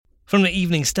From the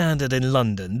Evening Standard in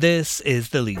London, this is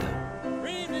The Leader.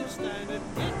 Evening Standard,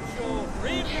 it's your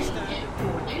Evening Standard.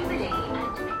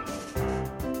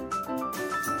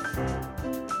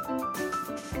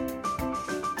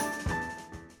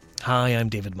 Hi, I'm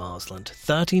David Marsland.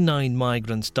 39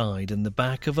 migrants died in the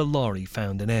back of a lorry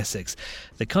found in Essex.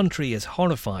 The country is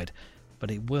horrified, but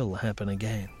it will happen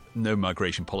again. No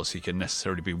migration policy can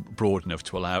necessarily be broad enough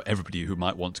to allow everybody who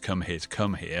might want to come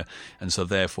here. And so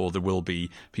therefore there will be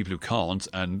people who can't,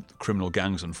 and criminal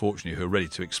gangs, unfortunately, who are ready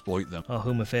to exploit them. Our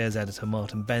Home Affairs editor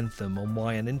Martin Bentham on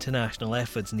why an international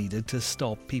effort's needed to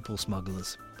stop people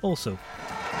smugglers. Also,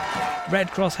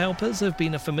 Red Cross helpers have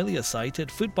been a familiar sight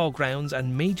at football grounds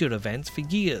and major events for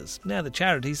years. Now the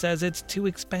charity says it's too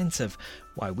expensive.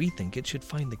 Why we think it should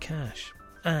find the cash.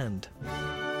 And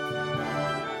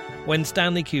when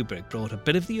Stanley Kubrick brought a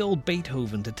bit of the old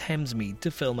Beethoven to Thamesmead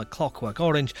to film A Clockwork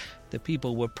Orange, the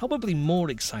people were probably more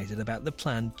excited about the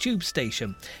planned tube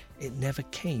station. It never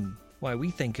came. Why we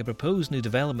think a proposed new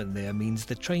development there means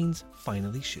the trains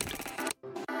finally should.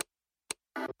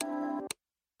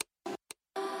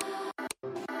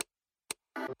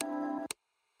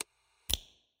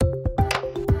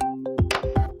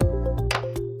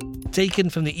 Taken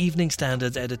from the Evening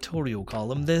Standard's editorial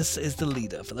column, this is The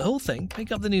Leader. For the whole thing,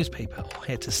 pick up the newspaper or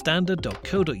head to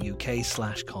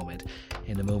standard.co.uk/comment.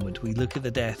 In a moment, we look at the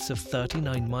deaths of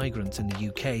 39 migrants in the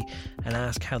UK and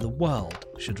ask how the world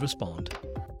should respond.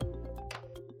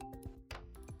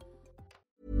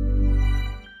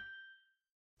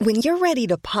 When you're ready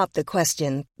to pop the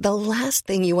question, the last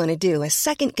thing you want to do is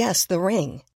second-guess the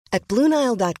ring. At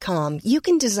BlueNile.com, you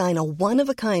can design a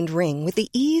one-of-a-kind ring with the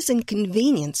ease and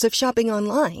convenience of shopping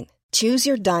online. Choose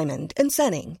your diamond and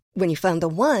setting. When you find the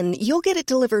one, you'll get it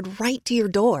delivered right to your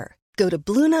door. Go to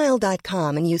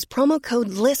BlueNile.com and use promo code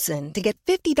LISTEN to get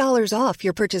 $50 off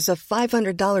your purchase of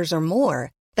 $500 or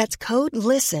more. That's code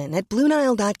LISTEN at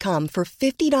BlueNile.com for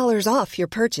 $50 off your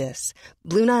purchase.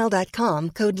 BlueNile.com,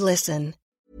 code LISTEN.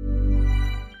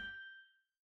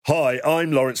 Hi,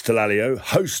 I'm Lawrence Dallaglio,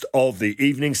 host of the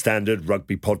Evening Standard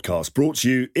Rugby Podcast, brought to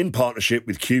you in partnership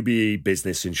with QBE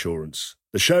Business Insurance.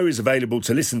 The show is available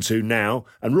to listen to now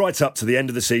and right up to the end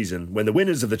of the season, when the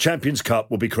winners of the Champions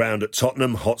Cup will be crowned at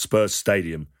Tottenham Hotspur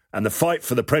Stadium, and the fight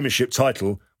for the Premiership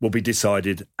title will be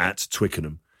decided at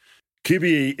Twickenham.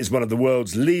 QBE is one of the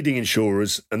world's leading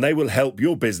insurers, and they will help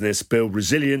your business build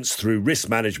resilience through risk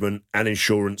management and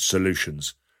insurance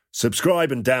solutions.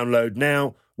 Subscribe and download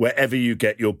now, wherever you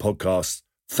get your podcasts.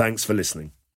 Thanks for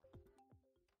listening.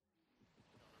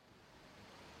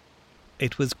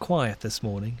 It was quiet this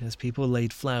morning as people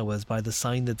laid flowers by the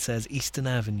sign that says Eastern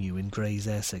Avenue in Grays,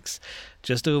 Essex.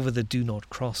 Just over the Do Not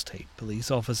Cross tape,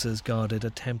 police officers guarded a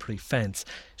temporary fence,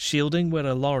 shielding where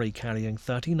a lorry carrying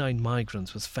 39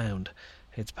 migrants was found.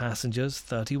 Its passengers,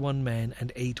 31 men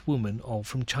and 8 women, all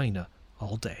from China,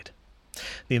 all dead.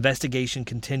 The investigation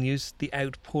continues. The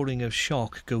outpouring of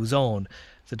shock goes on.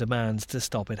 The demands to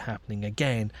stop it happening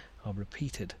again are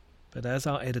repeated. But as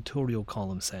our editorial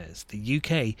column says, the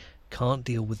UK can't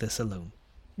deal with this alone.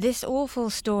 This awful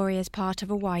story is part of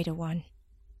a wider one.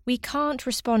 We can't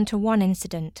respond to one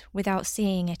incident without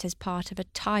seeing it as part of a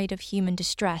tide of human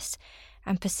distress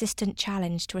and persistent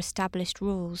challenge to established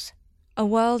rules. A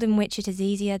world in which it is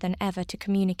easier than ever to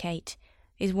communicate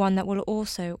is one that will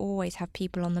also always have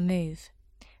people on the move.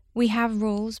 We have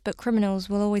rules, but criminals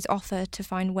will always offer to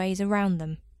find ways around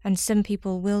them, and some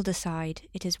people will decide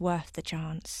it is worth the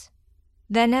chance.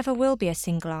 There never will be a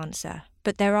single answer,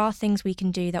 but there are things we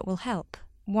can do that will help.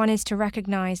 One is to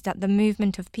recognise that the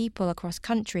movement of people across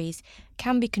countries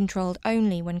can be controlled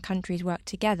only when countries work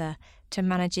together to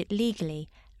manage it legally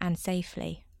and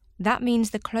safely. That means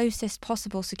the closest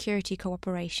possible security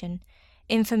cooperation,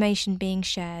 information being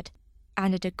shared,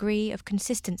 and a degree of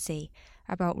consistency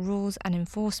about rules and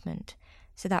enforcement,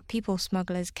 so that people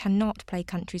smugglers cannot play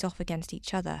countries off against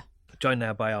each other. Joined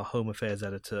now by our Home Affairs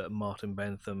editor, Martin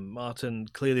Bentham. Martin,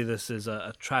 clearly this is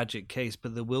a tragic case,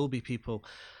 but there will be people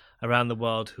around the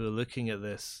world who are looking at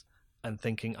this and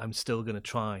thinking, I'm still going to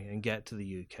try and get to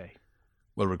the UK.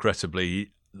 Well,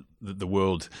 regrettably, the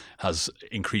world has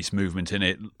increased movement in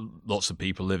it. Lots of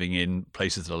people living in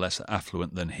places that are less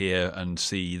affluent than here and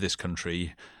see this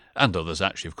country, and others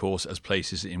actually, of course, as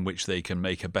places in which they can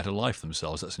make a better life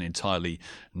themselves. That's an entirely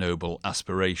noble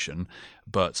aspiration.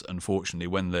 But unfortunately,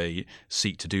 when they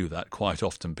seek to do that, quite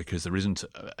often, because there isn't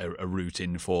a route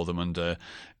in for them, and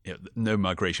no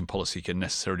migration policy can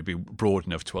necessarily be broad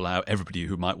enough to allow everybody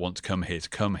who might want to come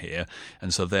here.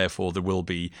 And so therefore there will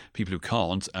be people who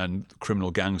can't, and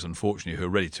criminal gangs, unfortunately, who are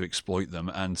ready to exploit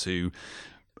them and to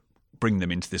bring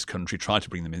them into this country, try to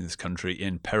bring them into this country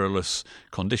in perilous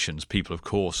conditions. People, of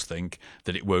course, think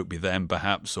that it won't be them,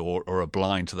 perhaps, or are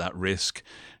blind to that risk,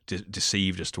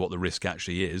 deceived as to what the risk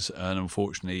actually is. And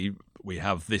unfortunately, we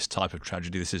have this type of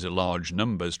tragedy. This is a large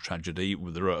numbers tragedy.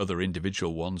 There are other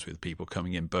individual ones with people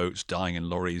coming in boats, dying in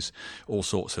lorries, all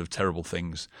sorts of terrible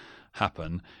things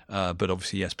happen. But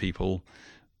obviously, yes, people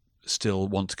still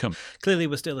want to come. Clearly,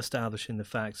 we're still establishing the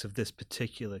facts of this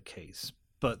particular case,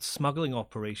 but smuggling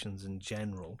operations in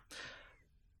general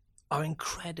are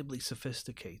incredibly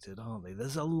sophisticated, aren't they?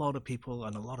 There's a lot of people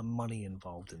and a lot of money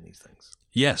involved in these things.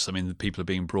 Yes, I mean, the people are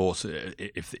being brought,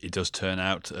 if it does turn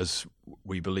out, as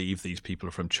we believe, these people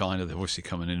are from China. They've obviously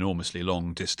come an enormously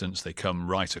long distance. They come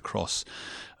right across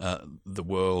the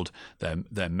world.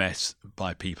 They're met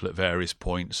by people at various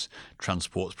points.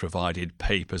 Transport's provided,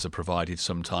 papers are provided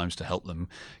sometimes to help them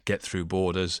get through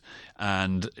borders.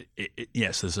 And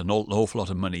yes, there's an awful lot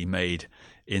of money made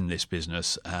in this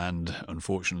business, and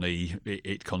unfortunately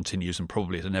it continues, and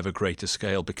probably at an ever greater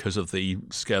scale because of the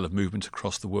scale of movement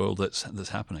across the world that's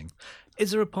happening.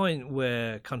 Is there a point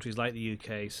where countries like the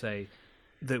UK say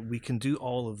that we can do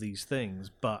all of these things,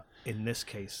 but in this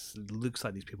case it looks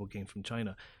like these people came from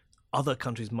China? Other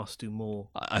countries must do more.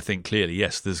 I think clearly,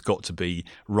 yes, there's got to be,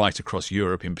 right across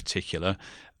Europe in particular,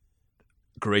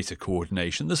 greater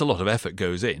coordination. There's a lot of effort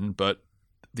goes in, but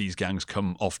these gangs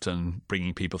come often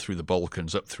bringing people through the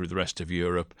Balkans, up through the rest of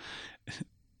Europe.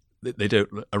 They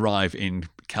don't arrive in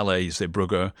Calais,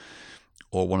 Zeebrugge,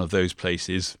 or one of those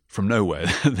places from nowhere.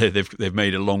 They've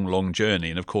made a long journey,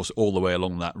 and of course, all the way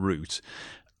along that route,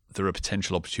 there are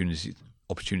potential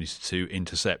opportunities to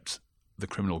intercept the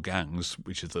criminal gangs,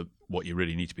 which is what you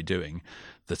really need to be doing,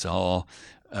 that are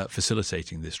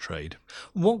facilitating this trade.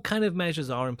 What kind of measures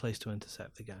are in place to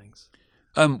intercept the gangs?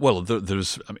 Well,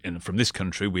 there's from this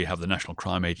country, we have the National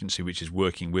Crime Agency, which is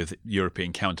working with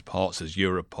European counterparts. There's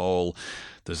Europol,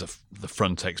 there's the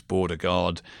Frontex Border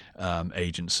Guard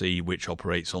agency, which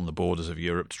operates on the borders of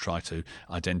Europe to try to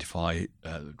identify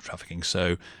trafficking.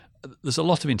 So there's a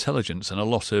lot of intelligence and a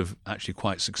lot of actually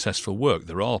quite successful work.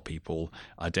 There are people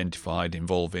identified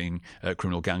involving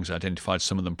criminal gangs identified,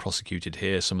 some of them prosecuted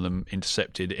here, some of them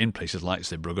intercepted in places like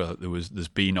Zeebrugge. There's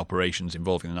been operations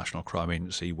involving the National Crime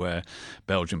Agency where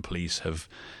Belgian police have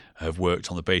worked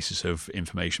on the basis of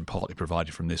information partly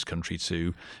provided from this country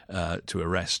to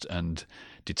arrest and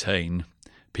detain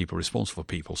people responsible for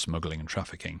people smuggling and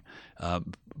trafficking.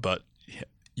 But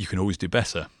you can always do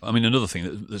better. I mean, another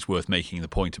thing that's worth making the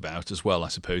point about as well, I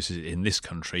suppose, is in this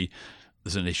country,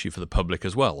 there's an issue for the public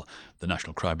as well. The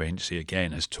National Crime Agency,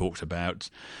 again, has talked about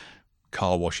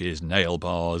car washes, nail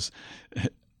bars,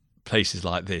 places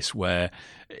like this where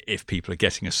if people are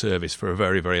getting a service for a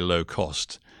very, very low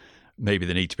cost, maybe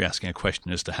they need to be asking a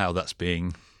question as to how that's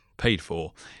being paid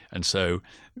for. And so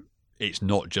it's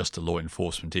not just a law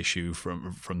enforcement issue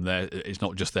from there. It's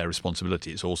not just their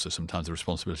responsibility. It's also sometimes the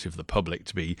responsibility of the public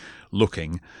to be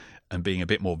looking and being a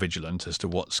bit more vigilant as to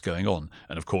what's going on.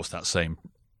 And of course, that same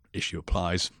issue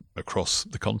applies across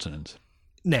the continent.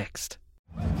 Next.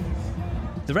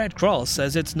 The Red Cross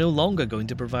says it's no longer going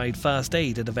to provide first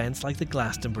aid at events like the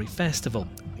Glastonbury Festival.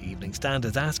 The Evening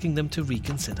Standard asking them to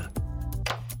reconsider.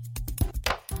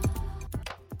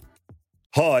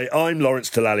 Hi, I'm Lawrence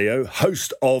Dallaglio,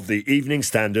 host of the Evening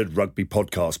Standard Rugby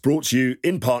Podcast, brought to you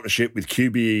in partnership with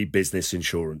QBE Business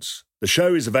Insurance. The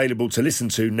show is available to listen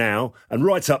to now and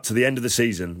right up to the end of the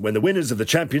season, when the winners of the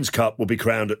Champions Cup will be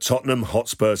crowned at Tottenham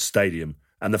Hotspur Stadium,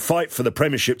 and the fight for the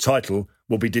Premiership title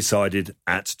will be decided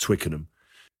at Twickenham.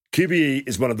 QBE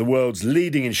is one of the world's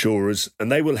leading insurers,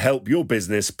 and they will help your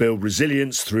business build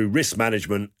resilience through risk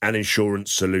management and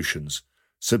insurance solutions.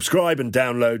 Subscribe and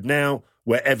download now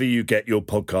wherever you get your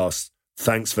podcasts.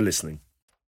 Thanks for listening.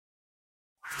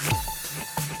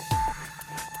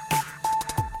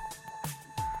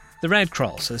 The Red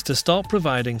Cross is to stop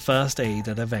providing first aid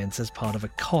at events as part of a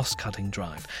cost-cutting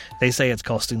drive. They say it's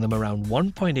costing them around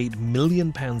 £1.8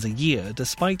 million a year,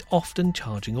 despite often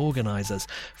charging organisers.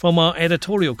 From our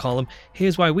editorial column,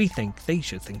 here's why we think they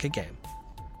should think again.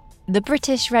 The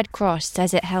British Red Cross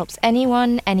says it helps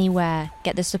anyone, anywhere,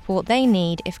 get the support they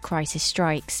need if crisis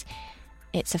strikes.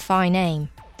 It's a fine aim.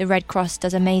 The Red Cross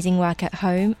does amazing work at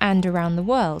home and around the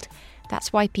world.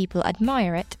 That's why people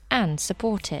admire it and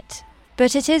support it.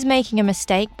 But it is making a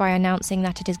mistake by announcing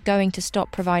that it is going to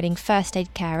stop providing first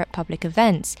aid care at public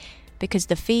events, because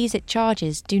the fees it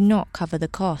charges do not cover the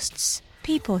costs.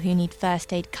 People who need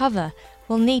first aid cover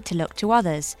will need to look to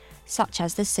others, such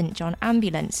as the St John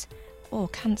Ambulance, or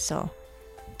cancel.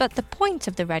 But the point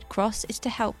of the Red Cross is to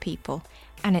help people,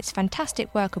 and its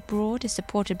fantastic work abroad is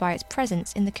supported by its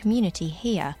presence in the community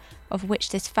here, of which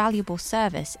this valuable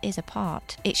service is a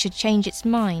part. It should change its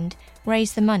mind,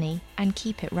 raise the money, and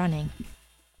keep it running.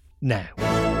 Now,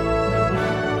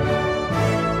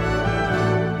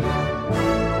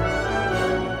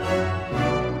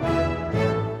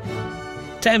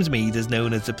 Thamesmead is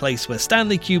known as the place where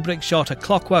Stanley Kubrick shot A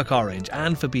Clockwork Orange,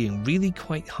 and for being really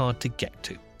quite hard to get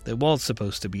to. There was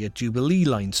supposed to be a Jubilee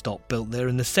line stop built there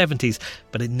in the 70s,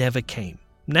 but it never came.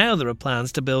 Now there are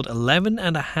plans to build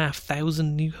 11,500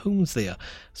 new homes there,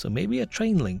 so maybe a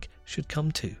train link should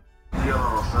come too.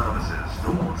 DLR services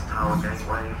towards Tower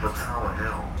Gateway for Tower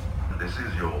Hill. This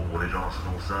is your Woolwich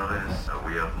Arsenal service.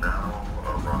 We have now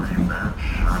arrived at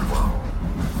Shadwell.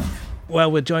 Well,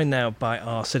 we're joined now by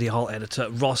our City Hall editor,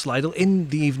 Ross Lydall, in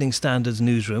the Evening Standard's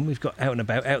newsroom. We've got out and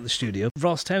about, out the studio.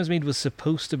 Ross, Thamesmead was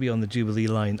supposed to be on the Jubilee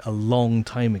line a long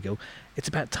time ago. It's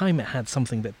about time it had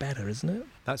something a bit better, isn't it?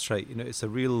 That's right. It's a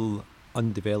real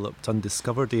undeveloped,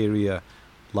 undiscovered area,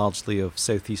 largely of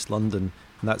southeast London,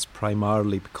 and that's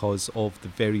primarily because of the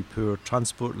very poor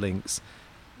transport links.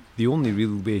 The only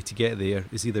real way to get there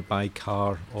is either by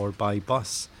car or by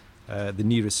bus. The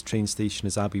nearest train station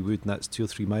is Abbey Wood, and that's 2 or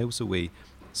 3 miles away.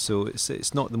 So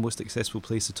it's not the most accessible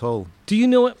place at all. Do you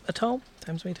know it at all,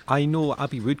 Thamesmead? I know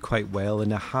Abbey Wood quite well,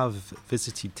 and I have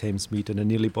visited Thamesmead, and I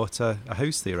nearly bought a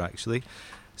house there, actually.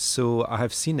 So I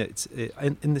have seen it.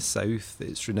 In the south,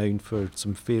 it's renowned for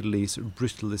some fairly sort of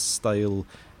brutalist style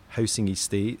housing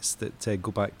estates that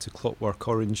go back to Clockwork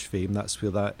Orange fame. That's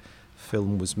where that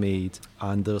film was made.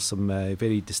 And there's some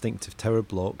very distinctive tower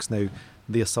blocks. Now,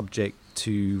 they are subject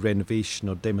to renovation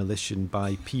or demolition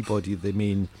by Peabody, the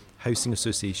main housing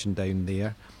association down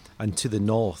there. And to the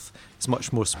north, it's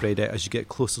much more spread out as you get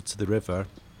closer to the river.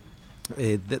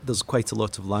 There's quite a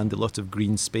lot of land, a lot of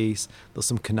green space. There's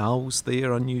some canals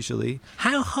there, unusually.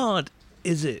 How hard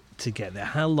is it to get there?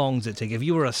 How long does it take? If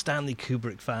you were a Stanley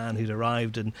Kubrick fan who'd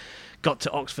arrived and got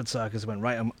to Oxford Circus and went,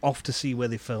 right, I'm off to see where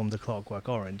they filmed A Clockwork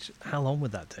Orange, how long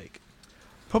would that take?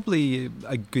 Probably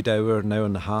a good hour, an hour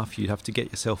and a half. You'd have to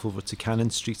get yourself over to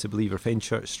Cannon Street, I believe, or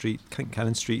Fenchurch Street,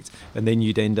 Cannon Street, and then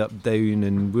you'd end up down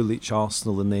in Woolwich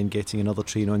Arsenal and then getting another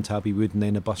train on to Abbey Wood and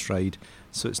then a bus ride.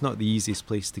 So it's not the easiest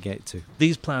place to get to.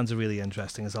 These plans are really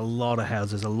interesting. There's a lot of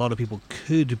houses, a lot of people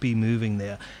could be moving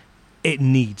there. It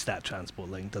needs that transport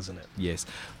link, doesn't it? Yes,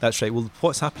 that's right. Well,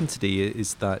 what's happened today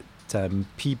is that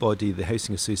Peabody, the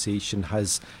Housing Association,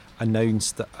 has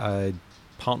announced a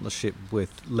partnership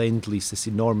with Lend-Lease, this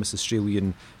enormous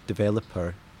Australian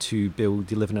developer, to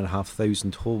build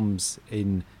 11,500 homes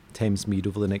in Thamesmead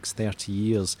over the next 30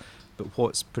 years. But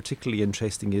what's particularly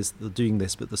interesting is they're doing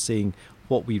this, but they're saying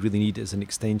what we really need is an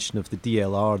extension of the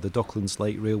DLR, the Docklands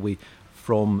Light Railway,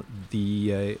 from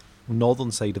the northern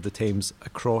side of the Thames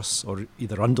across or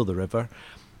either under the river,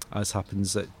 as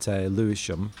happens at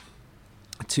Lewisham,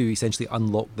 to essentially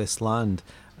unlock this land.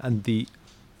 And the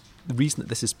reason that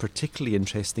this is particularly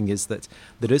interesting is that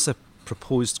there is a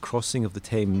proposed crossing of the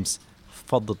Thames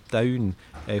further down,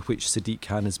 which Sadiq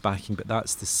Khan is backing, but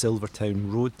that's the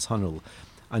Silvertown Road Tunnel.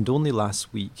 And only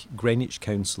last week, Greenwich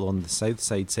Council on the south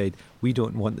side said, we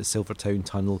don't want the Silvertown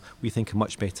Tunnel. We think a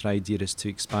much better idea is to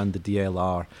expand the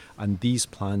DLR. And these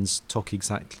plans talk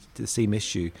exactly to the same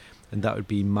issue. And that would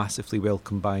be massively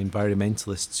welcomed by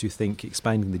environmentalists who think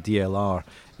expanding the DLR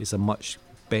is a much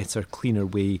better, cleaner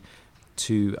way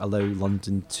to allow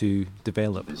London to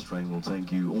develop. This train will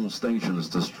take you all stations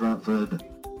to Stratford.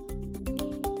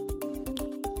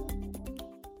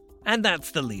 And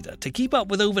that's the leader. To keep up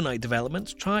with overnight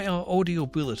developments, try our audio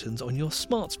bulletins on your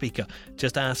smart speaker.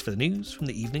 Just ask for the news from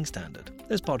the Evening Standard.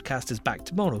 This podcast is back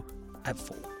tomorrow at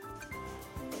 4.